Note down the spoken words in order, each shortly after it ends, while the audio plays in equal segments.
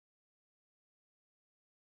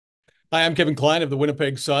Hi, I'm Kevin Klein of the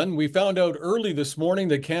Winnipeg Sun. We found out early this morning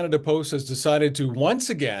that Canada Post has decided to once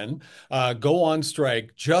again go on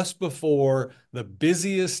strike just before the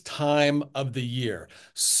busiest time of the year.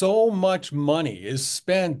 So much money is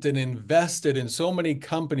spent and invested, and so many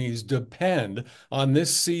companies depend on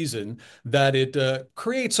this season that it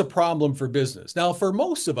creates a problem for business. Now, for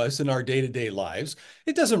most of us in our day-to-day lives,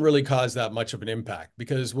 it doesn't really cause that much of an impact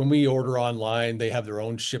because when we order online, they have their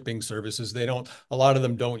own shipping services. A lot of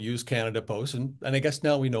them don't use Canada Post, and I guess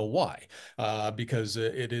now we know why. Because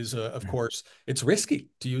it is, of course, it's risky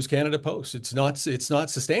to use Canada Post. It's not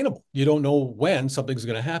sustainable. You don't know when something's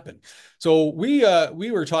going to happen. So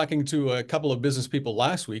we were talking to a couple of business people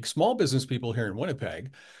last week, small business people here in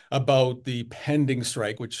Winnipeg, about the pending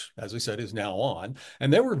strike, which, as I said, is now on,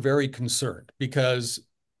 and they were very concerned because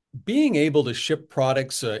being able to ship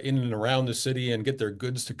products in and around the city and get their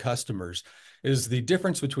goods to customers is the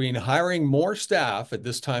difference between hiring more staff at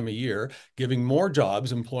this time of year, giving more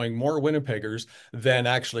jobs, employing more Winnipeggers, than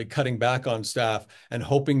actually cutting back on staff and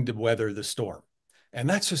hoping to weather the storm. And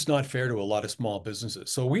that's just not fair to a lot of small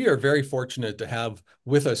businesses. So we are very fortunate to have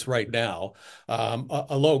with us right now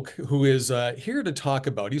Alok, who is here to talk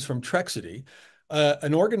about, he's from Trexity,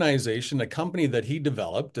 an organization, a company that he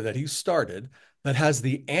developed, that he started, that has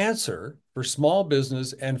the answer for small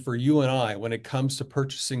business and for you and I when it comes to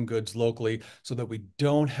purchasing goods locally so that we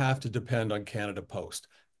don't have to depend on Canada Post.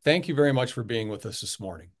 Thank you very much for being with us this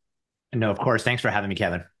morning. No, of course. Thanks for having me,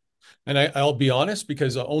 Kevin. And I'll be honest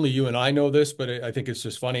because only you and I know this, but I think it's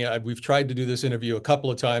just funny. We've tried to do this interview a couple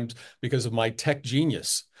of times because of my tech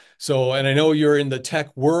genius. So, and I know you're in the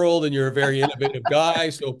tech world and you're a very innovative guy,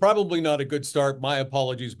 so probably not a good start. My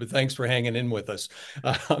apologies, but thanks for hanging in with us.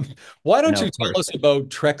 Um, why don't No, you of tell course. us about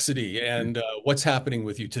Trexity and what's happening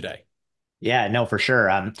with you today? Yeah, no, for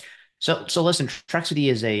sure. So listen,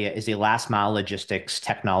 Trexity is a last mile logistics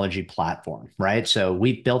technology platform, right? So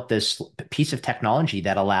we built this piece of technology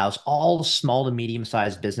that allows all small to medium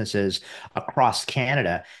sized businesses across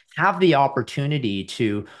Canada have the opportunity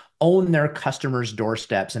to own their customers'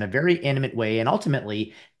 doorsteps in a very intimate way and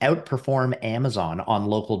ultimately outperform Amazon on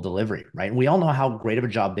local delivery, right? And we all know how great of a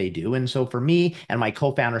job they do. And so for me and my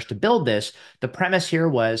co-founders to build this, the premise here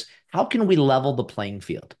was how can we level the playing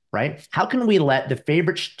field, right? How can we let the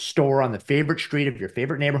favorite store on the favorite street of your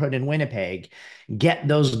favorite neighborhood in Winnipeg get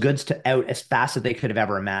those goods to out as fast as they could have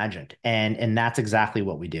ever imagined? And that's exactly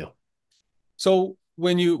what we do. So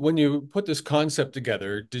when you put this concept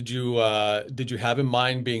together, did you have in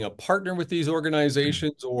mind being a partner with these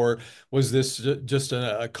organizations, or was this just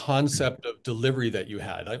a concept of delivery that you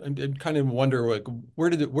had? I'm kind of wonder like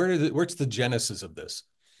where's the genesis of this?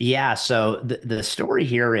 Yeah, so the story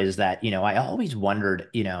here is that, I always wondered,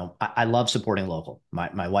 I love supporting local.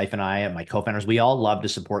 My wife and I and my co-founders, we all love to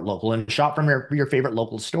support local and shop from your favorite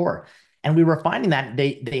local store. And we were finding that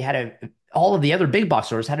they had all of the other big box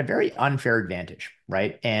stores had a very unfair advantage,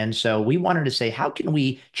 right? And so we wanted to say, how can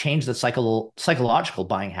we change the psychological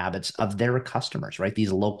buying habits of their customers, right?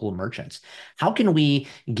 These local merchants. How can we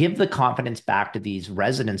give the confidence back to these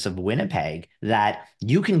residents of Winnipeg that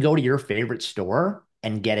you can go to your favorite store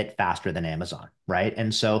and get it faster than Amazon, right?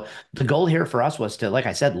 And so the goal here for us was to, like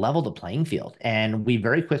I said, level the playing field. And we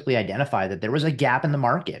very quickly identified that there was a gap in the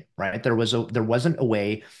market, right? There wasn't a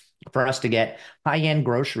way for us to get high-end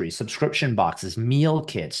groceries, subscription boxes, meal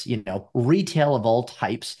kits, retail of all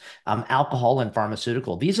types, alcohol and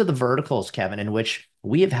pharmaceutical. These are the verticals, Kevin, in which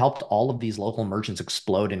we have helped all of these local merchants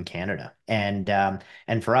explode in Canada. And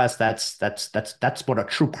for us, that's what a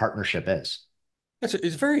true partnership is.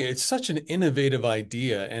 It's such an innovative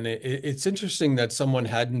idea, and it's interesting that someone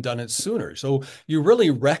hadn't done it sooner. So you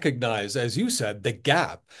really recognize, as you said, the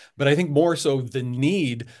gap, but I think more so the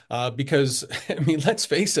need, because I mean, let's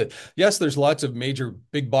face it. Yes, there's lots of major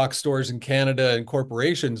big box stores in Canada and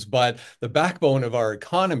corporations, but the backbone of our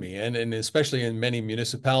economy, and especially in many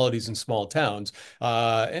municipalities and small towns,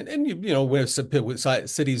 and with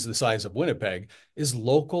cities the size of Winnipeg, is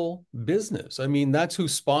local business. I mean, that's who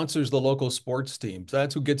sponsors the local sports teams.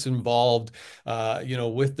 That's who gets involved,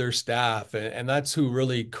 with their staff, and that's who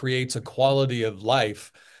really creates a quality of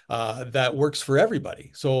life that works for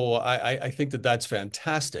everybody. So I think that that's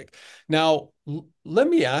fantastic. Now, let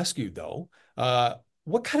me ask you though,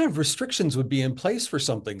 what kind of restrictions would be in place for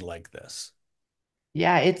something like this?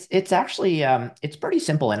 Yeah, it's actually it's pretty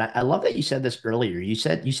simple, and I love that you said this earlier. You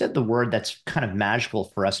said the word that's kind of magical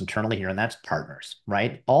for us internally here, and that's partners,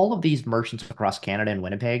 right? All of these merchants across Canada and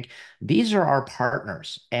Winnipeg, these are our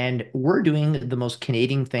partners, and we're doing the most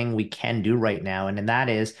Canadian thing we can do right now, and that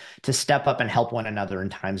is to step up and help one another in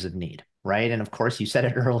times of need. right? And of course, you said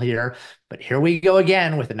it earlier, but here we go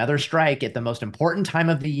again with another strike at the most important time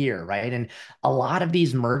of the year, right? And a lot of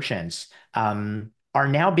these merchants are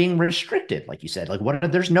now being restricted, like you said. Like,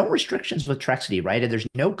 there's no restrictions with Trexity, right? And there's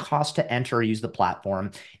no cost to enter or use the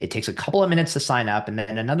platform. It takes a couple of minutes to sign up, and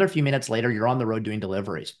then another few minutes later, you're on the road doing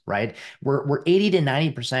deliveries, right? We're 80 to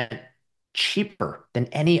 90% cheaper than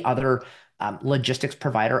any other logistics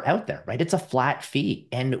provider out there, right? It's a flat fee.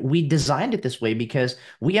 And we designed it this way because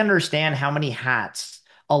we understand how many hats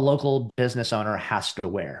a local business owner has to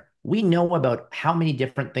wear. We know about how many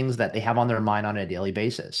different things that they have on their mind on a daily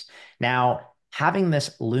basis. Now, having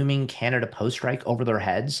this looming Canada Post strike over their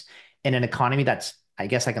heads in an economy that's, I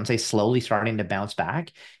guess I can say, slowly starting to bounce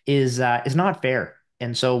back is not fair.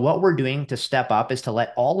 And so what we're doing to step up is to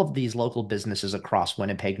let all of these local businesses across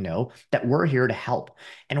Winnipeg know that we're here to help.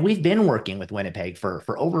 And we've been working with Winnipeg for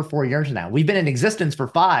over 4 years now. We've been in existence for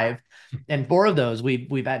five, and four of those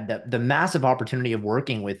we've had the massive opportunity of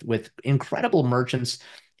working with incredible merchants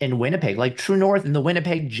in Winnipeg, like True North and the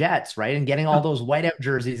Winnipeg Jets, right? And getting all those whiteout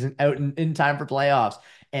jerseys out in time for playoffs.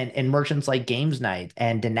 And merchants like Games Night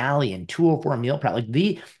and Denali and 204 Meal Prep.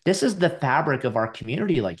 This is the fabric of our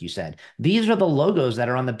community, like you said. These are the logos that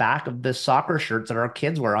are on the back of the soccer shirts that our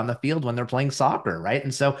kids wear on the field when they're playing soccer, right?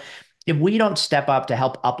 And so if we don't step up to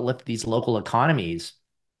help uplift these local economies,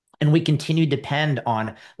 and we continue to depend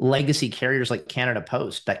on legacy carriers like Canada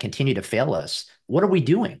Post that continue to fail us, what are we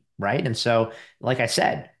doing? Right. And so, like I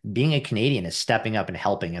said, being a Canadian is stepping up and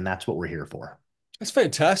helping, and that's what we're here for. That's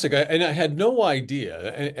fantastic. And I had no idea,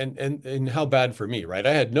 and how bad for me, right?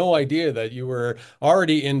 I had no idea that you were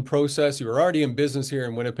already in process. You were already in business here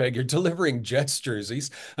in Winnipeg. You're delivering Jets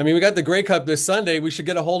jerseys. I mean, we got the Grey Cup this Sunday. We should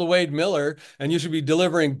get a hold of Wade Miller, and you should be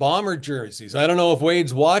delivering Bomber jerseys. I don't know if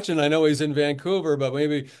Wade's watching. I know he's in Vancouver, but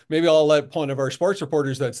maybe I'll let one of our sports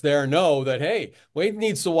reporters that's there know that, hey, Wade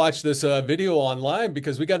needs to watch this video online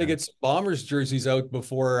because we got to get some Bombers jerseys out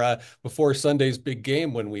before Sunday's big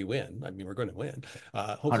game when we win. I mean, we're going to win.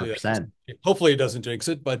 $100%. Hopefully it doesn't jinx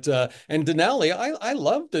it. But and Denali, I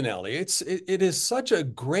love Denali. It is such a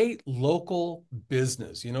great local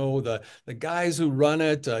business. You know, the guys who run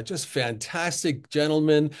it, just fantastic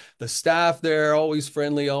gentlemen. The staff there, always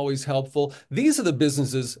friendly, always helpful. These are the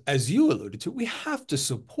businesses, as you alluded to, we have to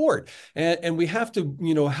support, and we have to,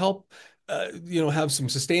 help have some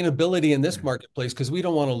sustainability in this marketplace because we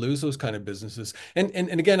don't want to lose those kind of businesses. And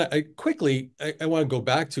again, I want to go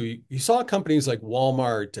back to you saw companies like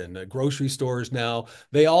Walmart and grocery stores now,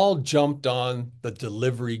 they all jumped on the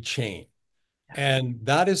delivery chain. And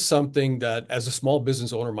that is something that, as a small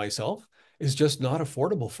business owner myself, is just not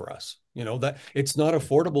affordable for us. That it's not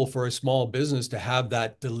affordable for a small business to have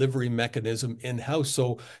that delivery mechanism in-house.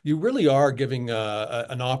 So you really are giving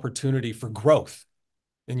an opportunity for growth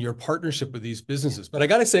in your partnership with these businesses. But I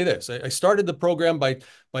got to say this, I started the program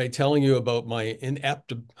by telling you about my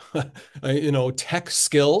inept, tech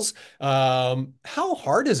skills. How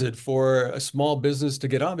hard is it for a small business to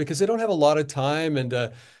get on? Because they don't have a lot of time and,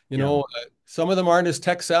 Yeah. some of them aren't as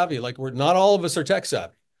tech savvy. Like not all of us are tech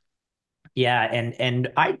savvy. Yeah,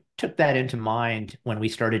 and I took that into mind when we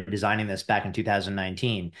started designing this back in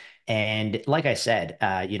 2019. And like I said,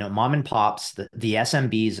 mom and pops, the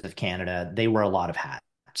SMBs of Canada, they wear a lot of hats.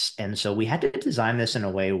 And so we had to design this in a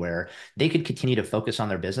way where they could continue to focus on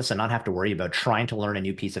their business and not have to worry about trying to learn a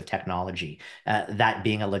new piece of technology, that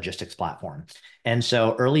being a logistics platform. And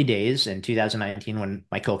so early days in 2019, when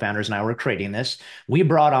my co-founders and I were creating this, we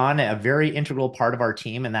brought on a very integral part of our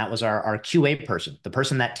team, and that was our QA person, the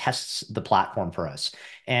person that tests the platform for us.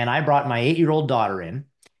 And I brought my 8-year-old daughter in,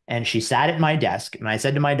 and she sat at my desk. And I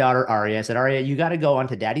said to my daughter, Aria, I said, Aria, you got to go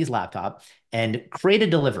onto daddy's laptop and create a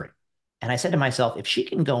delivery. And I said to myself, if she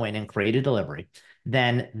can go in and create a delivery,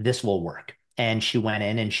 then this will work. And she went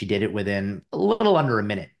in and she did it within a little under a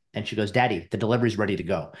minute. And she goes, Daddy, the delivery's ready to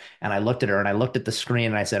go. And I looked at her and I looked at the screen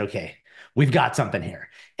and I said, okay, we've got something here.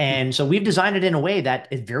 And so we've designed it in a way that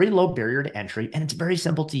is very low barrier to entry and it's very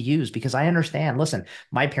simple to use because I understand. Listen,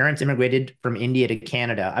 my parents immigrated from India to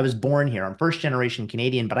Canada. I was born here. I'm first generation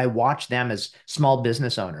Canadian, but I watched them as small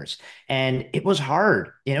business owners. And it was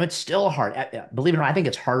hard. It's still hard. Believe it or not, I think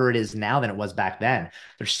it's harder it is now than it was back then.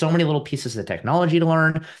 There's so many little pieces of technology to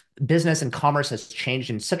learn. Business and commerce has changed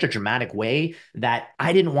in such a dramatic way that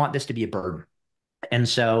I didn't want this to be a burden. And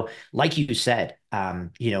so, like you said,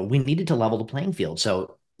 we needed to level the playing field.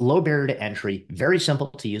 So low barrier to entry, very simple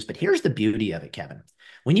to use. But here's the beauty of it, Kevin.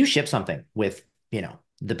 When you ship something with,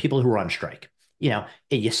 the people who are on strike,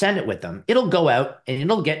 you send it with them, it'll go out and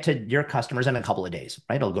it'll get to your customers in a couple of days,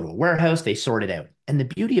 right? It'll go to a warehouse, they sort it out. And the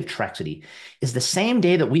beauty of Trexity is the same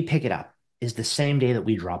day that we pick it up is the same day that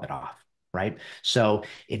we drop it off. right? So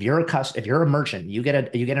if you're a merchant, you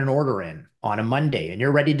get an order in on a Monday and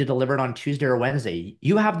you're ready to deliver it on Tuesday or Wednesday,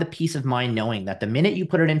 you have the peace of mind knowing that the minute you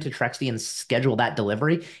put it into Trexty and schedule that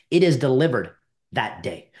delivery, it is delivered that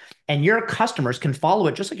day. And your customers can follow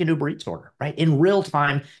it just like an Uber Eats order, right? In real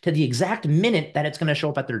time to the exact minute that it's going to show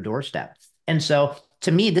up at their doorstep. And so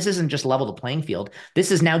to me, this isn't just level the playing field.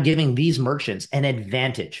 This is now giving these merchants an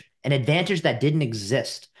advantage that didn't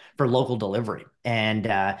exist for local delivery. And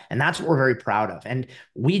that's what we're very proud of. And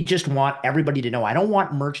we just want everybody to know. I don't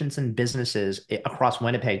want merchants and businesses across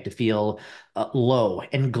Winnipeg to feel low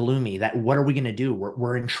and gloomy that what are we going to do?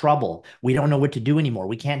 We're in trouble. We don't know what to do anymore.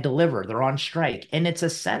 We can't deliver. They're on strike. And it's a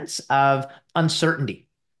sense of uncertainty.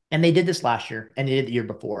 And they did this last year and they did the year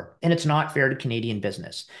before. And it's not fair to Canadian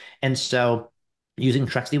business. And so using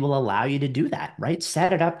Trexity will allow you to do that, right?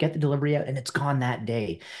 Set it up, get the delivery out, and it's gone that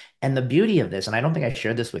day. And the beauty of this, and I don't think I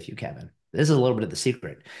shared this with you, Kevin, this is a little bit of the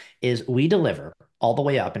secret, is we deliver all the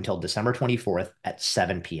way up until December 24th at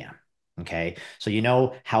 7 p.m. Okay. So, you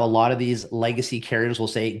know how a lot of these legacy carriers will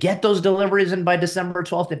say, get those deliveries in by December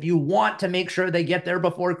 12th if you want to make sure they get there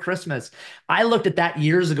before Christmas. I looked at that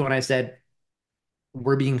years ago and I said,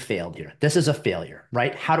 we're being failed here. This is a failure,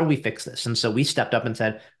 right? How do we fix this? And so we stepped up and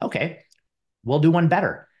said, okay, we'll do one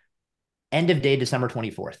better. End of day, December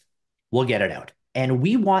 24th. We'll get it out. And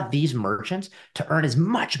we want these merchants to earn as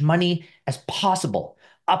much money as possible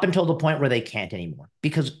up until the point where they can't anymore.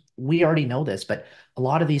 Because we already know this, but a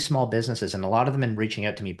lot of these small businesses, and a lot of them have been reaching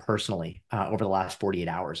out to me personally over the last 48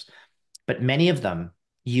 hours, but many of them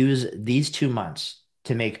use these 2 months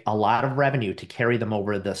to make a lot of revenue to carry them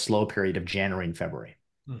over the slow period of January and February.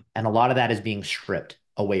 Hmm. And a lot of that is being stripped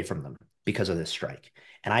away from them because of this strike.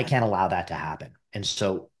 And I can't allow that to happen. And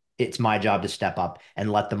so it's my job to step up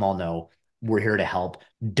and let them all know we're here to help.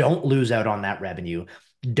 Don't lose out on that revenue.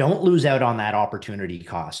 Don't lose out on that opportunity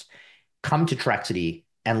cost. Come to Trexity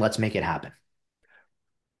and let's make it happen.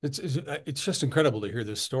 It's just incredible to hear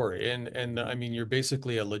this story, and I mean, you're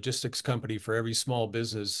basically a logistics company for every small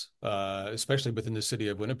business, especially within the city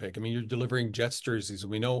of Winnipeg. I mean, you're delivering Jets jerseys.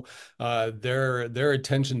 We know their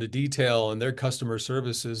attention to detail and their customer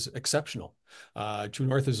service is exceptional. True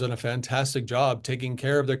North has done a fantastic job taking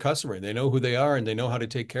care of their customer. They know who they are and they know how to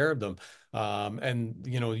take care of them. And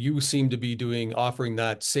you know, you seem to be offering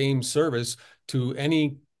that same service to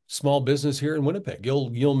any small business here in Winnipeg.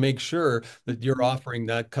 You'll make sure that you're offering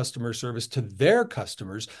that customer service to their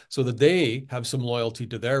customers so that they have some loyalty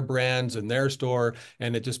to their brands and their store,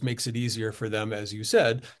 and it just makes it easier for them, as you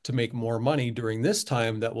said, to make more money during this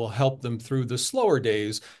time that will help them through the slower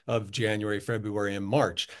days of January, February, and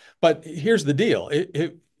March. But here's the deal.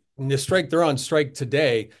 They're on strike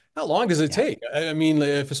today. How long does it Yeah. take? I mean,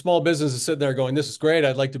 if a small business is sitting there going, this is great,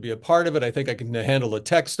 I'd like to be a part of it. I think I can handle the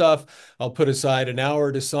tech stuff. I'll put aside an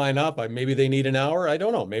hour to sign up. Maybe they need an hour. I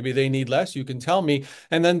don't know. Maybe they need less. You can tell me.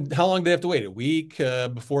 And then how long do they have to wait? A week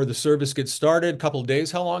before the service gets started? A couple of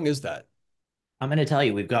days? How long is that? I'm going to tell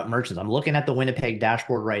you, we've got merchants. I'm looking at the Winnipeg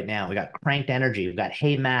dashboard right now. We got Cranked Energy, we've got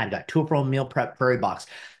Hey Mad, we've got Two Pro Meal Prep Prairie Box.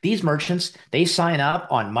 These merchants, they sign up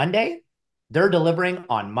on Monday. They're delivering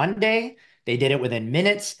on Monday. They did it within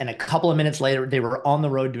minutes, and a couple of minutes later, they were on the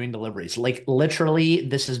road doing deliveries. Like literally,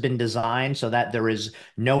 this has been designed so that there is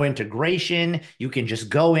no integration. You can just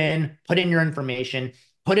go in, put in your information,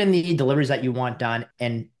 put in the deliveries that you want done,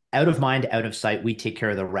 and out of mind, out of sight, we take care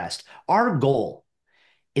of the rest. Our goal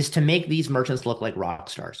is to make these merchants look like rock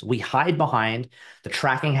stars. We hide behind the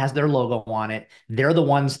tracking has their logo on it. They're the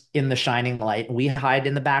ones in the shining light. We hide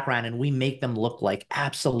in the background and we make them look like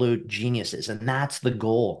absolute geniuses. And that's the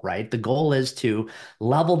goal, right? The goal is to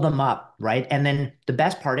level them up, right? And then the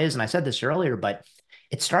best part is, and I said this earlier, but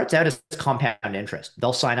it starts out as compound interest.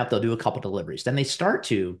 They'll sign up, they'll do a couple deliveries. Then they start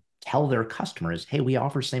to tell their customers, hey, we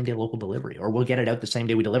offer same day local delivery, or we'll get it out the same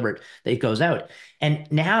day we deliver it, that it goes out. And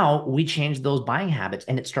now we change those buying habits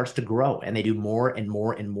and it starts to grow and they do more and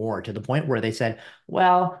more and more to the point where they said,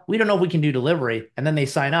 well, we don't know if we can do delivery. And then they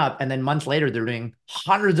sign up and then months later, they're doing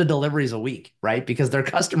hundreds of deliveries a week, right? Because their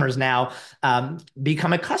customers now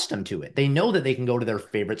become accustomed to it. They know that they can go to their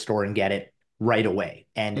favorite store and get it right away.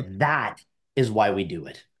 And that is why we do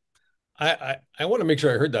it. I want to make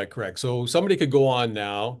sure I heard that correct. So somebody could go on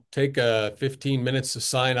now, take 15 minutes to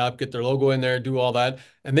sign up, get their logo in there, do all that,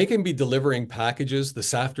 and they can be delivering packages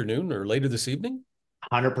this afternoon or later this evening.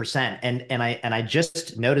 100%. And I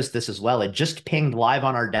just noticed this as well. It just pinged live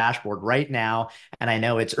on our dashboard right now. And I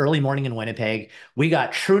know it's early morning in Winnipeg. We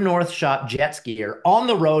got True North Shop jet skier on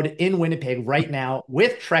the road in Winnipeg right now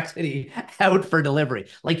with Trexity out for delivery.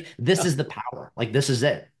 Like this is the power. Like this is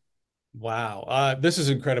it. Wow, this is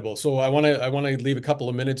incredible. So I want to leave a couple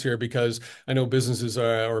of minutes here because I know businesses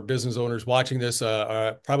or business owners watching this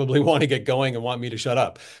probably want to get going and want me to shut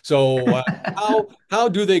up. So how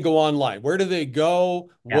do they go online? Where do they go?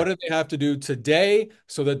 What Yeah. do they have to do today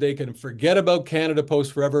so that they can forget about Canada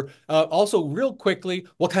Post forever? Also, real quickly,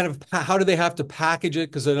 what kind of how do they have to package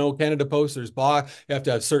it? Because I know Canada Post, there's box, you have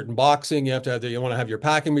to have certain boxing, you have to have you want to have your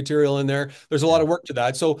packing material in there. There's a lot Yeah. of work to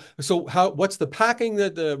that. So what's the packing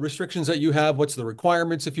that the restrictions that you have? What's the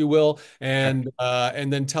requirements, if you will, Sure.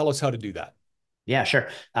 and then tell us how to do that. Yeah, sure.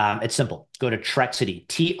 It's simple. Go to Trexity,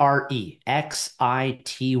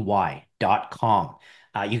 Trexity.com.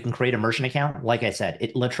 You can create a merchant account. Like I said,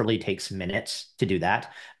 it literally takes minutes to do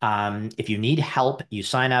that. If you need help, you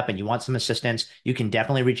sign up and you want some assistance, you can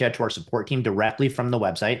definitely reach out to our support team directly from the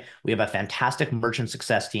website. We have a fantastic merchant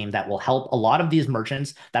success team that will help a lot of these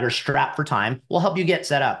merchants that are strapped for time. We'll help you get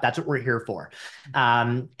set up. That's what we're here for.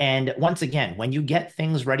 And once again, when you get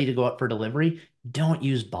things ready to go up for delivery, don't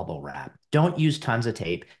use bubble wrap. Don't use tons of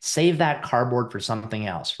tape. Save that cardboard for something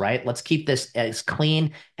else, right? Let's keep this as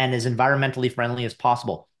clean and as environmentally friendly as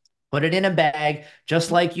possible. Put it in a bag, just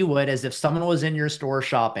like you would as if someone was in your store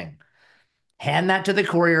shopping. Hand that to the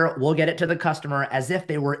courier. We'll get it to the customer as if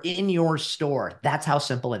they were in your store. That's how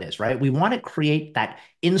simple it is, right? We want to create that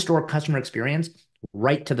in store customer experience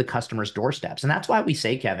right to the customer's doorsteps. And that's why we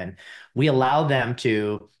say, Kevin, we allow them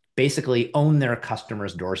to basically own their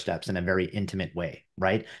customers' doorsteps in a very intimate way,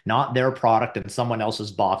 right? Not their product in someone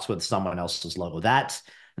else's box with someone else's logo. That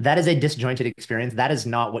is a disjointed experience. That is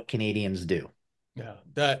not what Canadians do. Yeah,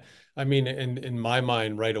 that I mean, in my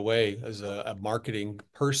mind, right away, as a marketing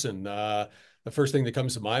person, the first thing that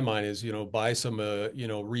comes to my mind is, buy some,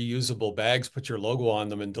 reusable bags, put your logo on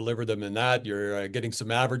them, and deliver them in that. You're getting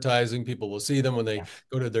some advertising. People will see them when they Yeah,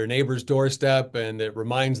 go to their neighbor's doorstep, and it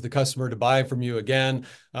reminds the customer to buy from you again.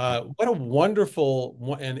 yeah. What a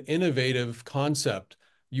wonderful and innovative concept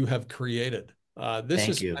you have created. This Thank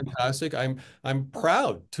is you. fantastic. I'm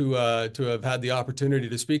proud to have had the opportunity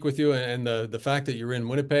to speak with you, and the fact that you're in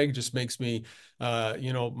Winnipeg just makes me,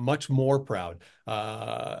 much more proud.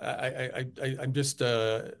 I'm just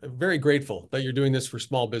very grateful that you're doing this for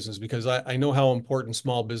small business because I know how important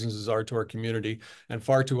small businesses are to our community, and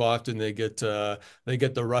far too often they get the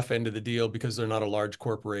rough end of the deal because they're not a large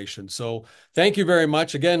corporation. So thank you very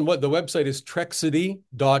much. Again, what the website is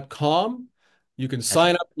trexity.com. You can That's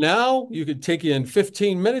sign right. up now. You could take you in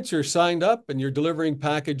 15 minutes. You're signed up and you're delivering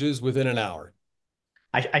packages within an hour.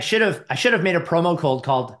 I should have made a promo code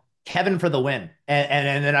called Kevin for the win,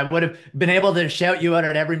 and then I would have been able to shout you out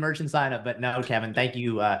at every merchant sign up. But no, Kevin, thank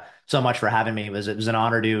you so much for having me. It was an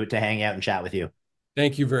honor to hang out and chat with you.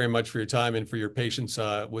 Thank you very much for your time and for your patience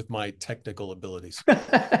with my technical abilities.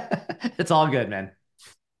 It's all good, man.